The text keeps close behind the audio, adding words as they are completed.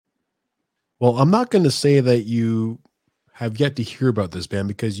Well, I'm not going to say that you have yet to hear about this band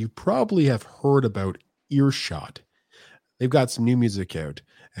because you probably have heard about Earshot. They've got some new music out,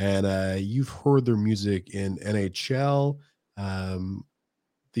 and you've heard their music in NHL, um,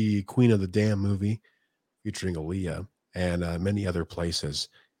 the Queen of the Dam movie featuring Aaliyah, and many other places.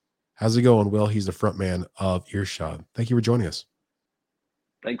 How's it going, Will? He's the front man of Earshot. Thank you for joining us.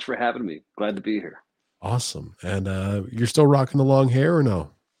 Thanks for having me. Glad to be here. Awesome. And you're still rocking the long hair or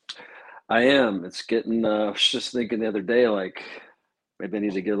no? I am. It's getting. I was just thinking the other day, like maybe I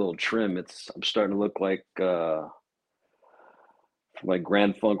need to get a little trim. I'm starting to look like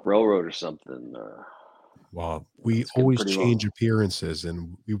Grand Funk Railroad or something. Well, we It's getting always pretty long. change appearances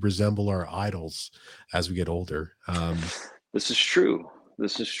and we resemble our idols as we get older. This is true.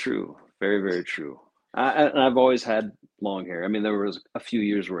 This is true. Very, very true. And I've always had long hair. I mean, there was a few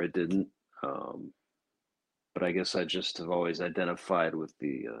years where I didn't, um, but I guess I just have always identified with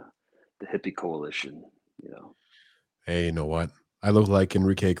the hippie coalition. You know. Hey, you know what? I look like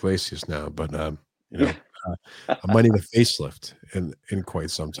Enrique Iglesias now, but you know, uh, I might need a facelift in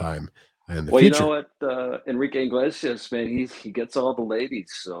quite some time in the Well, you know future. what, Enrique Iglesias, man, he gets all the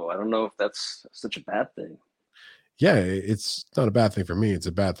ladies, so I don't know if that's such a bad thing. Yeah, it's not a bad thing for me. It's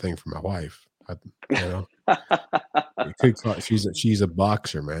a bad thing for my wife. You know, it could she's a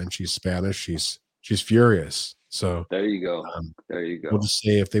boxer, man. She's Spanish. She's furious. So There you go. um, There you we'll go. just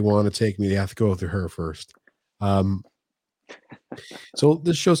say if they want to take me, they have to go through her first. Um, So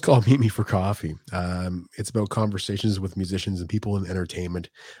this show's called Meet Me for Coffee. It's about conversations with musicians and people in entertainment.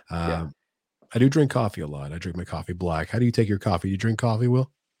 Yeah. Uh, I do drink coffee a lot. I drink my coffee black. How do you take your coffee? Do you drink coffee,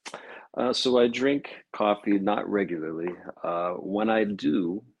 Will? So I drink coffee not regularly. When I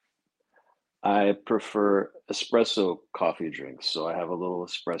do, I prefer espresso coffee drinks. So I have a little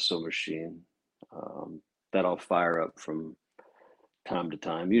espresso machine um, that I'll fire up from time to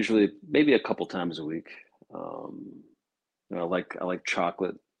time. Usually, maybe a couple times a week. Um, I like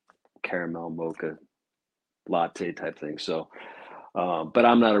chocolate caramel mocha latte type thing. So, but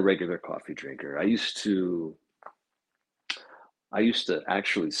I'm not a regular coffee drinker. I used to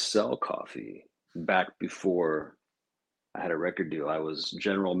actually sell coffee back before I had a record deal. I was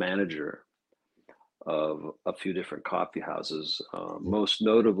general manager of a few different coffee houses, most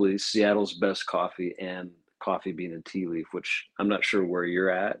notably Seattle's Best Coffee and Coffee Bean and Tea Leaf, which I'm not sure where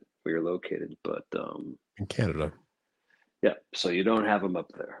you're located, but In Canada. yeah, so you don't have them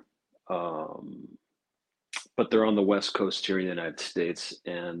up there. Um, but they're on the West Coast here in the United States,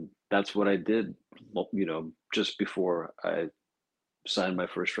 and that's what I did, just before I signed my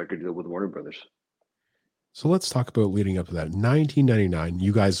first record deal with Warner Brothers. So let's talk about leading up to that. 1999,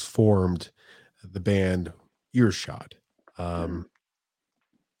 you guys formed the band Earshot. Mhm. Um,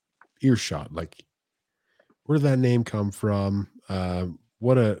 Earshot, like where did that name come from?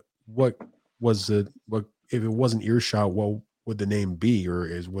 What was it? What if it wasn't Earshot? What would the name be, or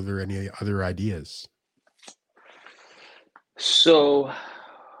were there any other ideas? So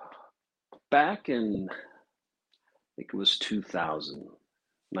back in, I think it was 2000,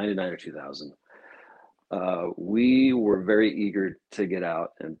 99 or 2000, we were very eager to get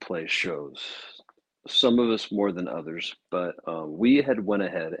out and play shows. Some of us more than others, but we had went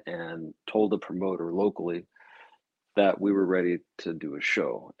ahead and told the promoter locally that we were ready to do a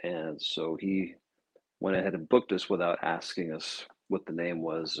show, and so he went ahead and booked us without asking us what the name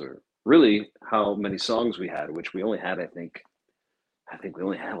was or really how many songs we had, which we only had, I think we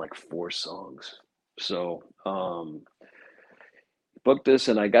only had like 4 songs. So booked this,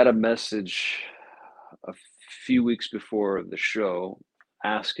 and I got a message a few weeks before the show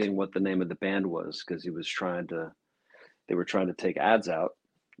asking what the name of the band was because they were trying to take ads out,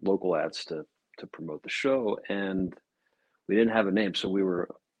 local ads to promote the show, and we didn't have a name. So we were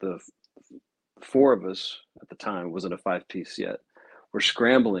the four of us at the time. It wasn't a five-piece yet. We're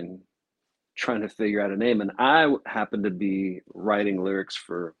scrambling trying to figure out a name, and I happened to be writing lyrics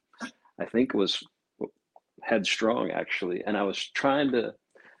for, I think it was Headstrong actually, and I was trying to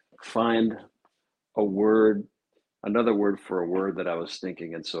find a word, another word for a word that I was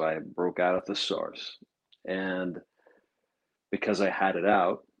thinking, and so I broke out a thesaurus, and because I had it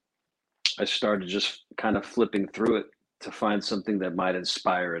out, I started just kind of flipping through it to find something that might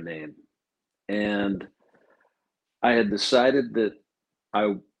inspire a name, and I had decided that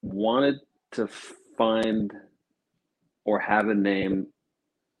I wanted to find or have a name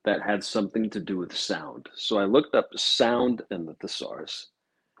that had something to do with sound. So I looked up sound in the thesaurus,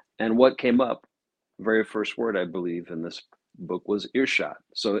 and what came up, very first word I believe in this book was earshot.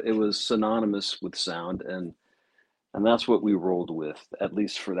 So it was synonymous with sound, and that's what we rolled with, at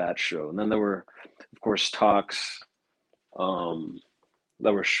least for that show. And then there were, of course, talks um,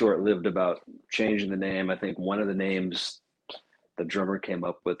 that were short-lived about changing the name. I think one of the names the drummer came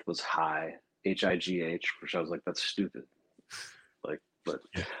up with was High, which I was like, that's stupid. Like, but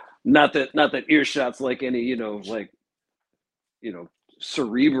Yeah. not that Earshot's like any, like,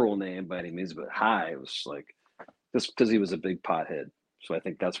 cerebral name by any means, but High was like just because he was a big pothead. So I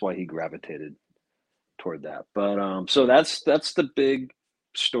think that's why he gravitated toward that. But so that's the big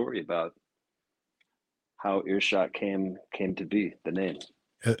story about how Earshot came to be, the name.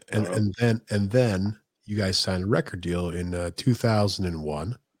 And and Um, and then and then you guys signed a record deal in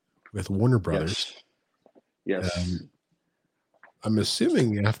 2001 with Warner Brothers. yes, yes. Um, I'm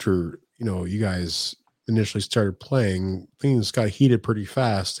assuming after you guys initially started playing, things got heated pretty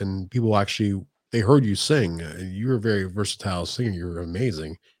fast, and people actually they heard you sing. You're a very versatile singer. You're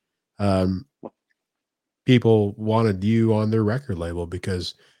amazing. Um, People wanted you on their record label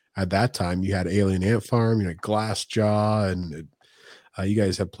because at that time you had Alien Ant Farm, Glassjaw, and you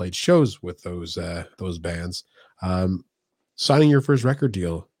guys have played shows with those bands. Um, Signing your first record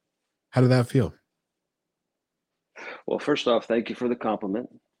deal, how did that feel? Well, first off, thank you for the compliment.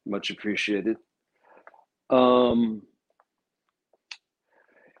 Much appreciated. Um,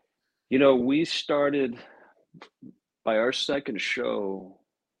 we started by our second show,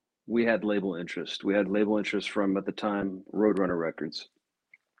 we had label interest. We had label interest from, at the time, Roadrunner Records.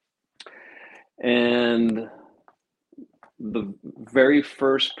 And the very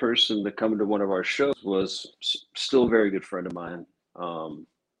first person to come to one of our shows was still a very good friend of mine,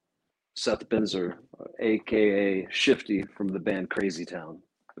 Seth Binzer, aka Shifty from the band Crazy Town,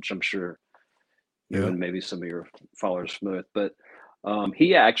 which I'm sure you Yeah. and maybe some of your followers are familiar with. But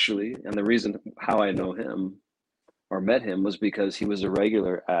he actually, and the reason how I know him or met him was because he was a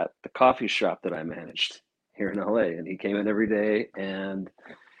regular at the coffee shop that I managed here in LA, and he came in every day, and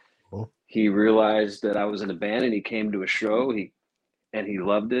Cool. he realized that I was in a band, and he came to a show. He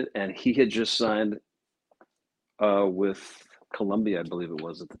loved it, and he had just signed with Columbia, I believe it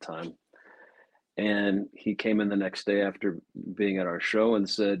was at the time. And he came in the next day after being at our show and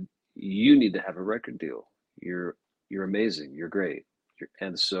said, "You need to have a record deal. You're amazing. You're great."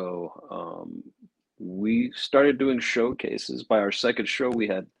 And so we started doing showcases. By our second show, we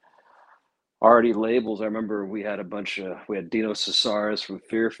had already labels. I remember we had Dino Cesaris from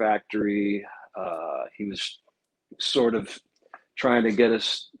Fear Factory. He was sort of trying to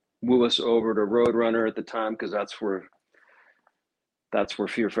woo us over to Roadrunner at the time, because that's where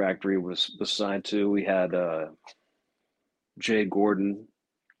Fear Factory was signed to. We had Jay Gordon,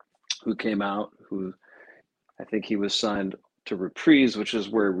 who came out, who I think he was signed to Reprise, which is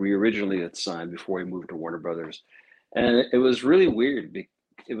where we originally had signed before he moved to Warner Brothers. And it was really weird.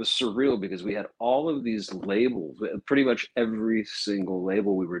 It was surreal because we had all of these labels, pretty much every single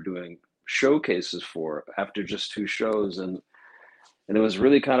label we were doing showcases for after just two shows. And it was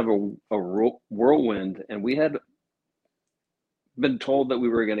really kind of a whirlwind. And we had been told that we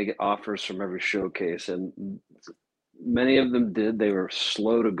were going to get offers from every showcase, and many of them did. They were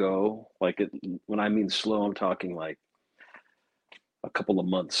slow to go. When I mean slow, I'm talking like a couple of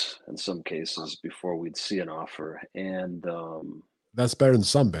months in some cases before we'd see an offer. And That's better than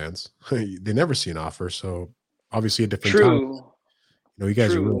some bands. They never see an offer, so obviously a different time. true, You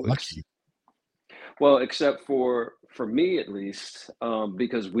guys are really true. lucky. Well, except for me at least,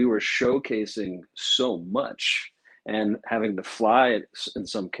 because we were showcasing so much and having to fly in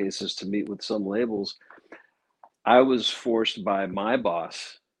some cases to meet with some labels. I was forced by my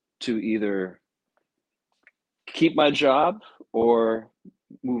boss to either keep my job or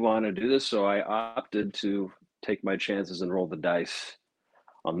move on and do this. So I opted to take my chances and roll the dice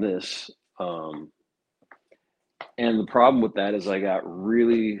on this. And the problem with that is I got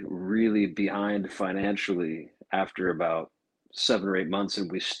really, really behind financially after about 7 or 8 months,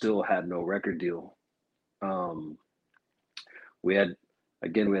 and we still had no record deal. Um, we had,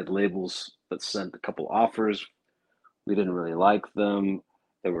 we had labels that sent a couple offers. We didn't really like them.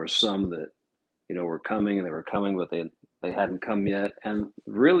 There were some that were coming, and they were coming, but they hadn't come yet. And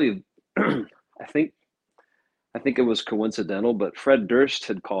really, I think it was coincidental, but Fred Durst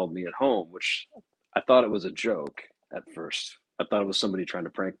had called me at home, which I thought it was a joke at first. I thought it was somebody trying to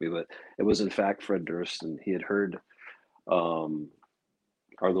prank me, but it was in fact Fred Durst, and he had heard um,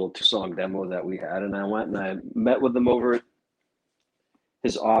 our little 2-song demo that we had, and I went and I met with him over at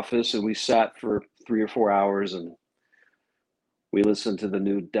his office, and we sat for 3 or 4 hours, and we listened to the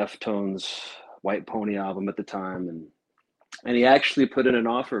new Deftones White Pony album at the time, and he actually put in an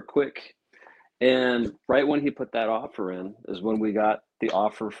offer quick. And right when he put that offer in is when we got the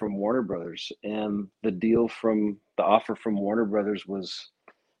offer from Warner Brothers. And the offer from Warner Brothers was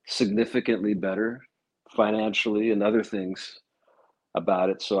significantly better financially and other things. about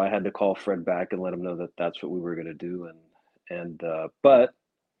it. So I had to call Fred back and let him know that that's what we were going to do. But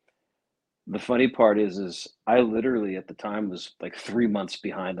the funny part is I literally at the time was like 3 months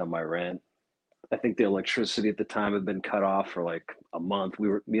behind on my rent. I think the electricity at the time had been cut off for like a month.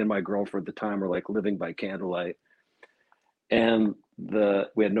 Me and my girlfriend at the time were like living by candlelight, and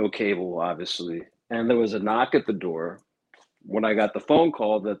we had no cable, obviously. And there was a knock at the door when I got the phone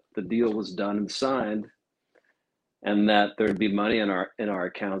call that the deal was done and signed, and that there'd be money in our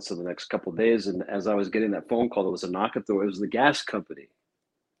accounts in the next couple of days. And as I was getting that phone call, there was a knock at the door. It was the gas company,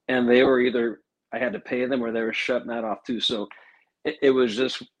 and they were either I had to pay them or they were shutting that off too. So it was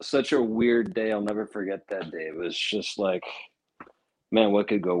just such a weird day. I'll never forget that day. It was just like, man, what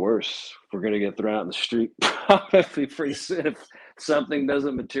could go worse? We're gonna get thrown out in the street probably pretty soon if something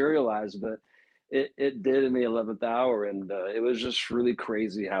doesn't materialize. But it did in the 11th hour, and it was just really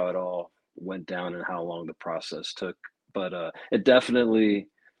crazy how it all went down and how long the process took. But it definitely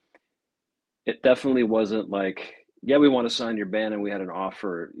wasn't like, yeah, we want to sign your band, and we had an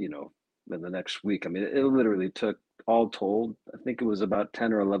offer, in the next week. I mean, it literally took, all told, I think it was about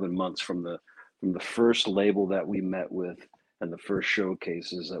 10 or 11 months from the first label that we met with and the first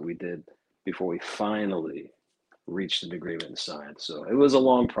showcases that we did before we finally reached an agreement and signed. So it was a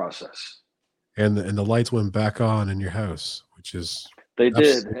long process. And the lights went back on in your house, which is They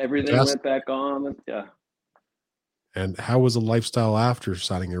did. absolutely Everything fantastic. went back on. And, yeah. And how was the lifestyle after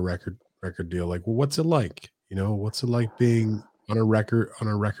signing a record deal? Like, well, what's it like? What's it like being on a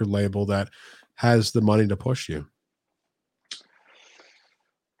record label that has the money to push you?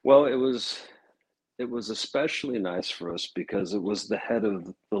 Well, it was especially nice for us because it was the head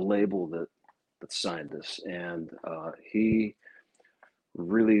of the label that signed us, and he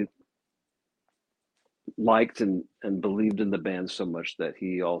really liked and believed in the band so much that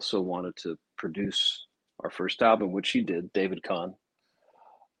he also wanted to produce our first album, which he did, David Kahn.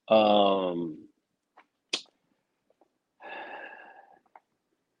 Um,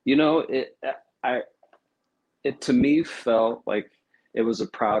 it I it to me felt like it was a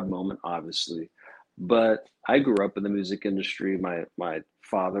proud moment, obviously, but I grew up in the music industry. My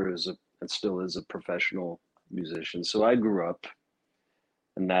father is and still is a professional musician, so I grew up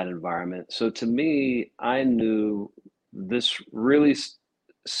in that environment. So to me, I knew this really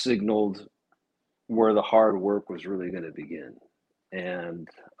signaled where the hard work was really going to begin. And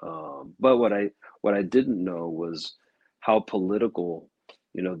but what I didn't know was how political,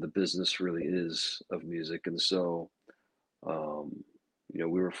 the business really is of music. And so, um, we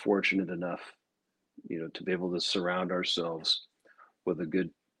were fortunate enough, to be able to surround ourselves with a good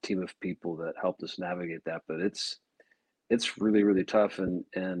team of people that helped us navigate that. But it's really, really tough,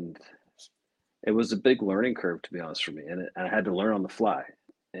 and it was a big learning curve, to be honest, for me, and I had to learn on the fly.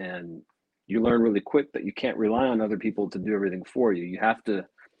 And you learn really quick that you can't rely on other people to do everything for you. You have to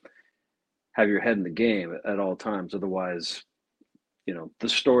have your head in the game at all times. Otherwise, the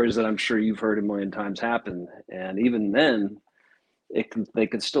stories that I'm sure you've heard a million times happen, and even then, they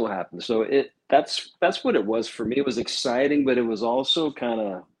can still happen. So that's what it was for me. It was exciting, but it was also kind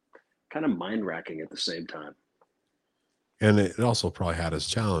of mind racking at the same time. And it also probably had its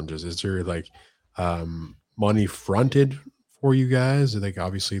challenges. Is there like money fronted for you guys? Like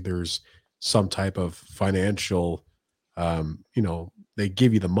obviously there's some type of financial they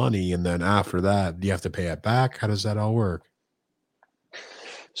give you the money and then after that you have to pay it back. How does that all work?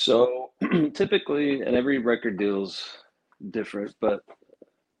 So typically, and every record deal's different, but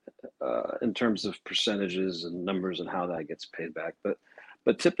in terms of percentages and numbers and how that gets paid back.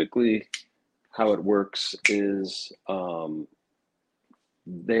 But typically, how it works is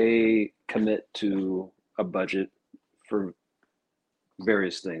they commit to a budget for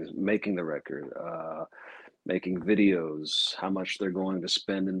various things, making the record, making videos, how much they're going to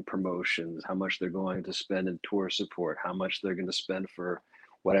spend in promotions, how much they're going to spend in tour support, how much they're going to spend for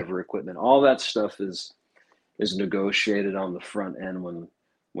whatever equipment. All that stuff is negotiated on the front end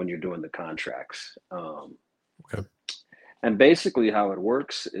when you're doing the contracts. Okay. And basically, how it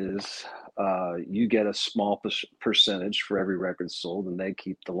works is you get a small percentage for every record sold, and they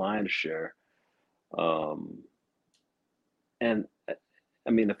keep the lion's share. Um, and I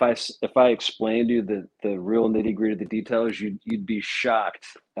mean, if I explained to you the real nitty gritty of the details, you'd be shocked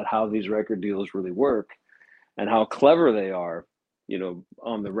at how these record deals really work and how clever they are.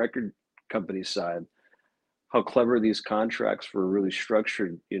 On the record company side, how clever these contracts were really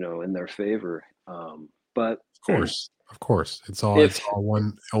structured, in their favor. But Of course. Of course. It's if all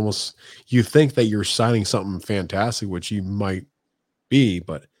one almost you think that you're signing something fantastic, which you might be,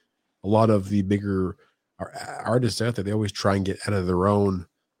 but a lot of the bigger artists out there, they always try and get out of their own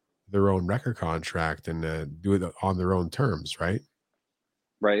record contract and do it on their own terms, right?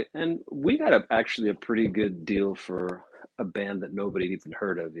 right. And we got actually a pretty good deal for a band that nobody even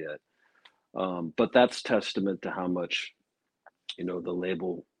heard of yet. But that's testament to how much, the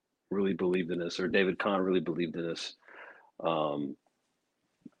label really believed in us, or David Kahn really believed in us. Um,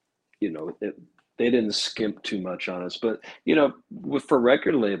 they didn't skimp too much on us. But, for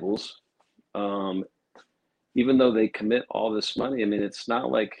record labels, um, even though they commit all this money, I mean, it's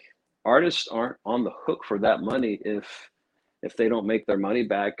not like artists aren't on the hook for that money if they don't make their money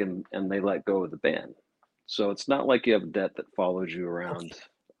back and they let go of the band. So it's not like you have debt that follows you around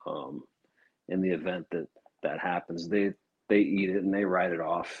um, in the event that that happens. They eat it and they write it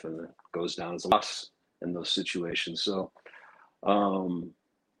off, and it goes down as a loss in those situations. Um,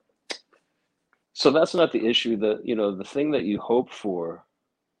 so that's not the issue. The thing that you hope for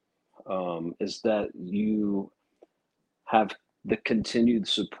is that you have the continued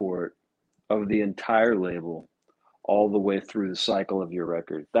support of the entire label all the way through the cycle of your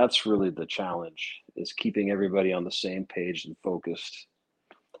record. That's really the challenge, is keeping everybody on the same page and focused.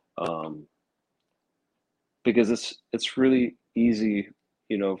 Um, because it's really easy,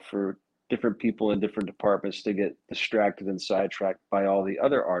 for different people in different departments to get distracted and sidetracked by all the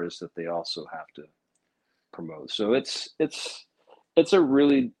other artists that they also have to promote. So it's a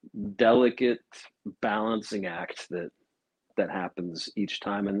really delicate balancing act that happens each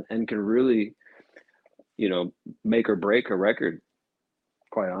time, and can really, make or break a record,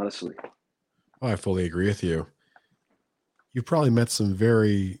 quite honestly. Oh, I fully agree with you. You've probably met some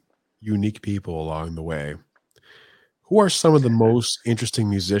very unique people along the way. Who are some of the most interesting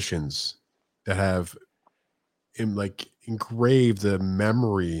musicians that have engraved a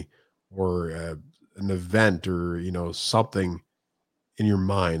memory or an event or something in your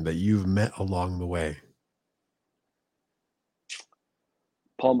mind that you've met along the way?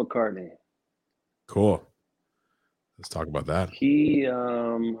 Paul McCartney. Cool. Let's talk about that. He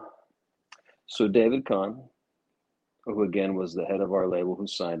so David Kahn, who again was the head of our label, who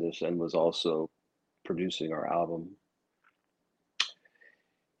signed us and was also producing our album.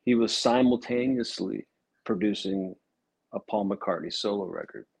 He was simultaneously producing a Paul McCartney solo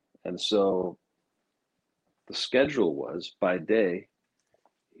record. And so the schedule was, by day,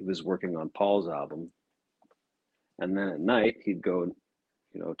 he was working on Paul's album. And then at night, he'd go,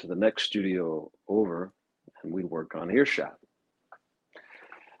 to the next studio over, and we'd work on Earshot.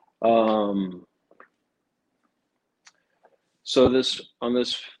 So on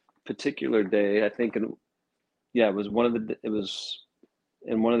this particular day, I think, it was it was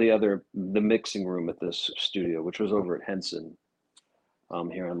in one of the mixing room at this studio, which was over at Henson,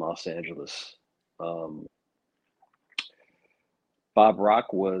 here in Los Angeles. Bob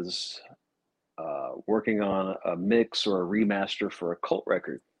Rock was working on a mix or a remaster for a Cult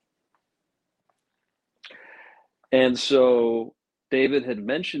record. And so David had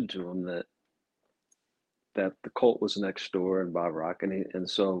mentioned to him that the Cult was next door, and Bob Rock, and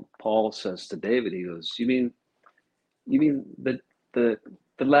so Paul says to David, he goes, "You mean the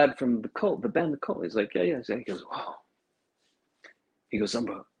lad from the Cult, the band the Cult?" He's like, "Yeah." He goes, "Wow." He goes, "I'm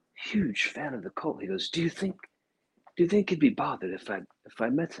a huge fan of the Cult." He goes, "Do you think he'd be bothered if I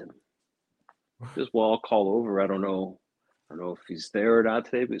met him?" He goes, "Well, I'll call over. I don't know if he's there or not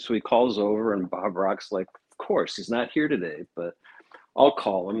today." But so he calls over, and Bob Rock's like, "Of course, he's not here today, but I'll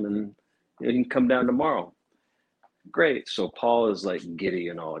call him, and he can come down tomorrow." Great. So Paul is like giddy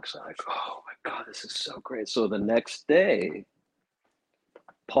and all excited. Like, "Oh my God, this is so great." So the next day,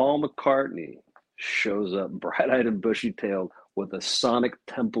 Paul McCartney shows up bright-eyed and bushy-tailed with a Sonic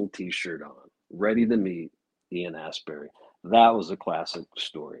Temple t-shirt on, ready to meet Ian Astbury. That was a classic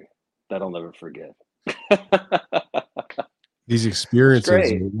story that I'll never forget. These It's experiences are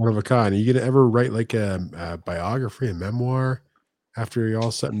great. one of a kind. Are you gonna ever write like a biography, a memoir after you're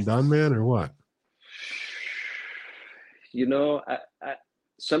all said and done, man, or what? I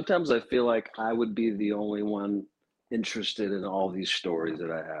sometimes I feel like I would be the only one interested in all these stories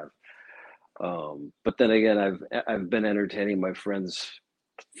that I have. But then again, I've been entertaining my friends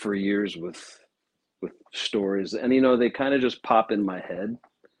for years with stories, and they kind of just pop in my head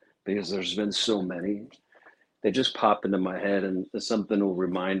because there's been so many. They just pop into my head, and something will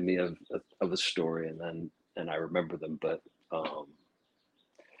remind me of a story, and I remember them. But um,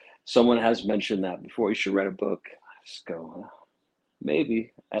 someone has mentioned that before. You should write a book. I just go,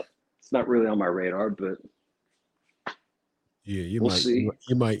 maybe. It's not really on my radar, but Yeah, you we'll might, see.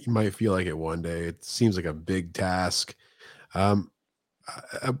 you might feel like it one day. It seems like a big task. Um,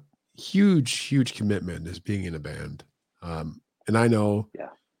 a huge commitment is being in a band. And I know, Yeah,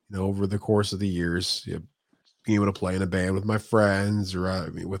 over the course of the years, being able to play in a band with my friends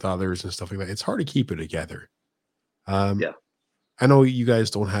or with others and stuff like that, it's hard to keep it together. Um, yeah. I know you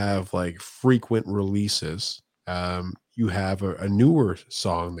guys don't have like frequent releases. You have a newer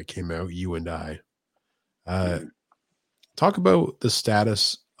song that came out, You and I. Uh, Mhm. Talk about the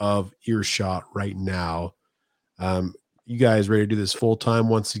status of Earshot right now. You guys ready to do this full time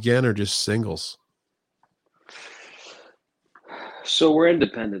once again, or just singles? So we're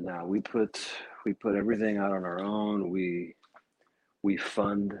independent now. We put everything out on our own. We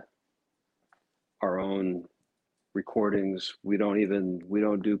fund our own recordings. We don't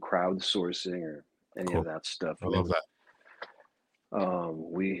do crowdsourcing or any of Cool. that stuff. I love that.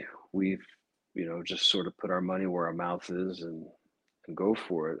 We've just sort of put our money where our mouth is and go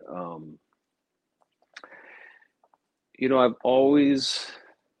for it. I've always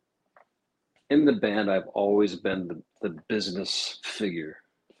in the band. I've always been the business figure,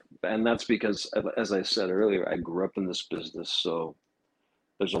 and that's because, as I said earlier, I grew up in this business, so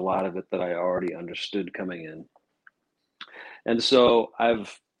there's a lot of it that I already understood coming in. And so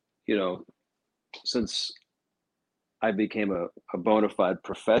you know, since I became a bona fide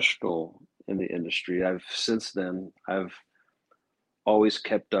professional in the industry, I've always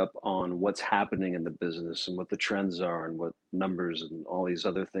kept up on what's happening in the business and what the trends are and what numbers and all these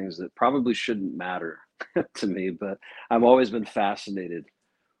other things that probably shouldn't matter to me, but I've always been fascinated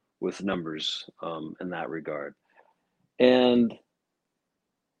with numbers in that regard. And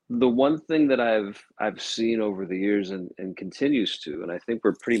the one thing that I've seen over the years and continues to, and I think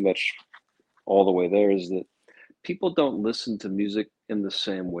we're pretty much all the way there, is that people don't listen to music in the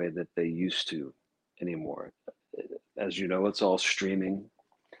same way that they used to anymore. As you know, it's all streaming.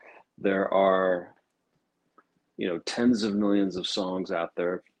 There are, tens of millions of songs out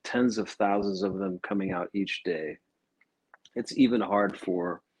there, tens of thousands of them coming out each day. It's even hard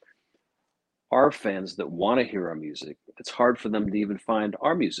for our fans that want to hear our music. It's hard for them to even find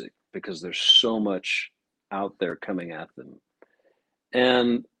our music because there's so much out there coming at them.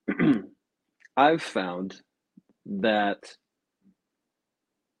 And I've found that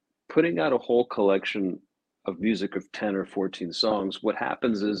putting out a whole collection of music of 10 or 14 songs, what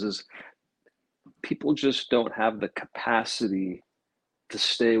happens is people just don't have the capacity to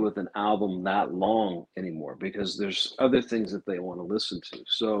stay with an album that long anymore because there's other things that they want to listen to.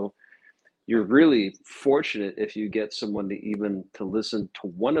 So you're really fortunate if you get someone to listen to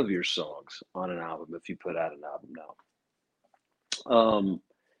one of your songs on an album if you put out an album now.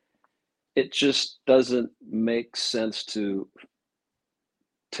 It just doesn't make sense to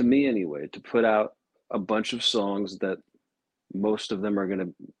me anyway, to put out a bunch of songs that most of them are going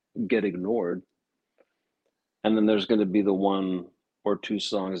to get ignored, and then there's going to be the one or two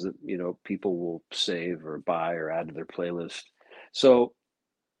songs that people will save or buy or add to their playlist. So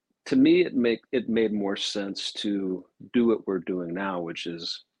to me, it made more sense to do what we're doing now, which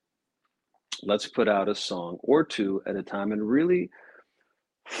is let's put out a song or two at a time and really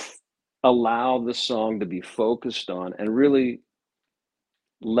allow the song to be focused on and really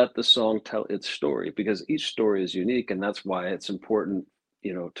let the song tell its story, because each story is unique, and that's why it's important,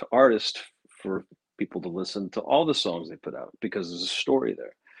 to artists, for people to listen to all the songs they put out because there's a story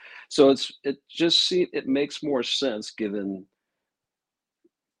there. So it makes more sense given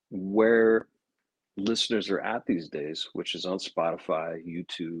where listeners are at these days, which is on Spotify,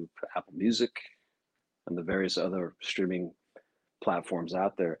 YouTube, Apple Music, and the various other streaming platforms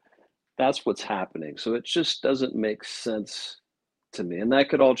out there. That's what's happening. So it just doesn't make sense to me. And that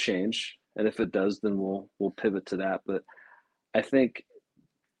could all change. And if it does, then we'll pivot to that. But I think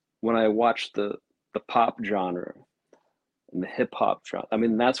when I watch the pop genre and the hip hop genre, I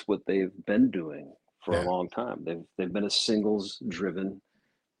mean that's what they've been doing for a Yeah. long time. They've been a singles driven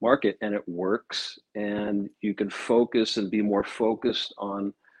market, and it works, and you can focus and be more focused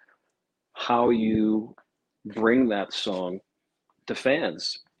on how you bring that song to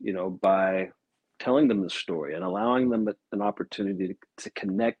fans, by telling them the story and allowing them an opportunity to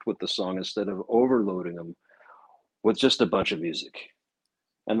connect with the song instead of overloading them with just a bunch of music.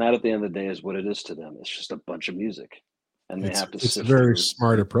 And that at the end of the day is what it is to them. It's just a bunch of music. And they have to It's a sift very through.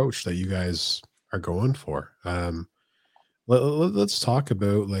 smart approach that you guys are going for. Let's talk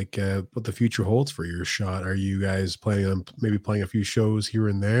about like what the future holds for your shot. Are you guys planning on maybe playing a few shows here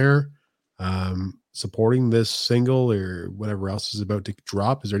and there, supporting this single or whatever else is about to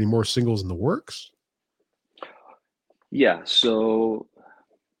drop? Is there any more singles in the works? Yeah. So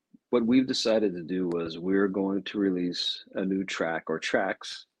what we've decided to do was we're going to release a new track or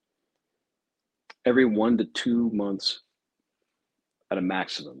tracks every 1 to 2 months at a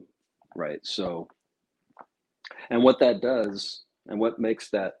maximum. Right. So, and what that does and what makes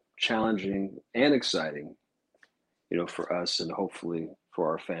that challenging and exciting, for us and hopefully for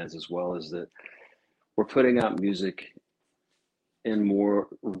our fans as well, is that we're putting out music in more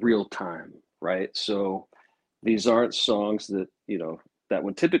real time, right? So these aren't songs that, that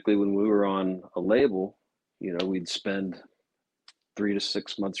when we were on a label, we'd spend 3 to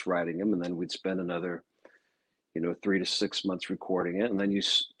 6 months writing them, and then we'd spend another, 3 to 6 months recording it, and then you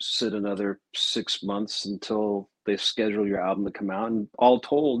sit another 6 months until they schedule your album to come out. And all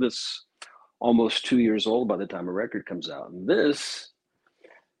told, it's almost 2 years old by the time a record comes out. And this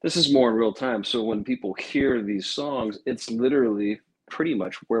is more in real time. So when people hear these songs, it's literally pretty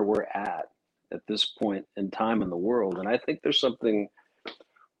much where we're at this point in time in the world. And I think there's something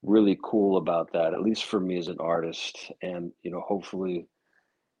really cool about that, at least for me as an artist. And, hopefully,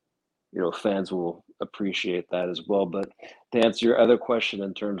 fans will appreciate that as well. But to answer your other question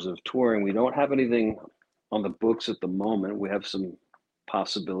in terms of touring, we don't have anything on the books at the moment. We have some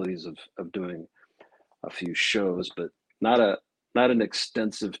possibilities of doing a few shows, but not a not an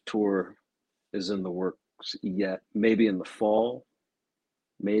extensive tour is in the works yet. Maybe in the fall,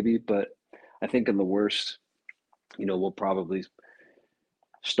 maybe, but I think in the worst, we'll probably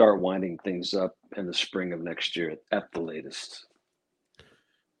start winding things up in the spring of next year at the latest.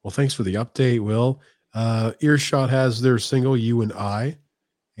 Well, thanks for the update, Will. Earshot has their single "You and I"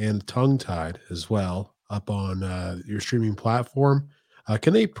 and "Tongue Tied" as well up on your streaming platform.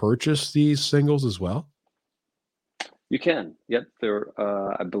 Can they purchase these singles as well? You can. Yep.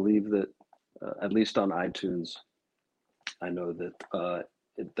 I believe that at least on iTunes, I know that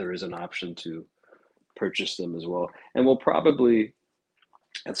there is an option to purchase them as well. And we'll probably,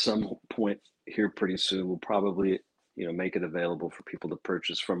 at some point here pretty soon, we'll probably, make it available for people to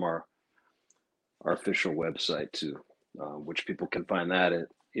purchase from our official website too, which people can find that at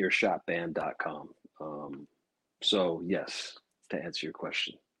earshotband.com. So yes, to answer your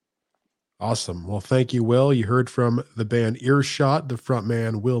question. Awesome. Well, thank you, Will. You heard from the band Earshot, the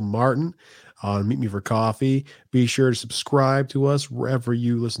frontman Wil Martin on Meet Me for Coffee. Be sure to subscribe to us wherever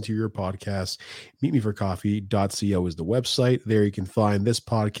you listen to your podcasts. Meetmeforcoffee.co is the website. There you can find this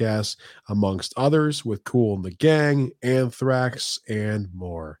podcast amongst others with Kool and the Gang, Anthrax, and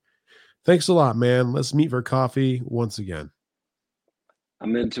more. Thanks a lot, man. Let's meet for coffee once again.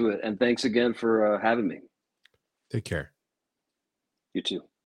 I'm into it. And thanks again for having me. Take care. You too.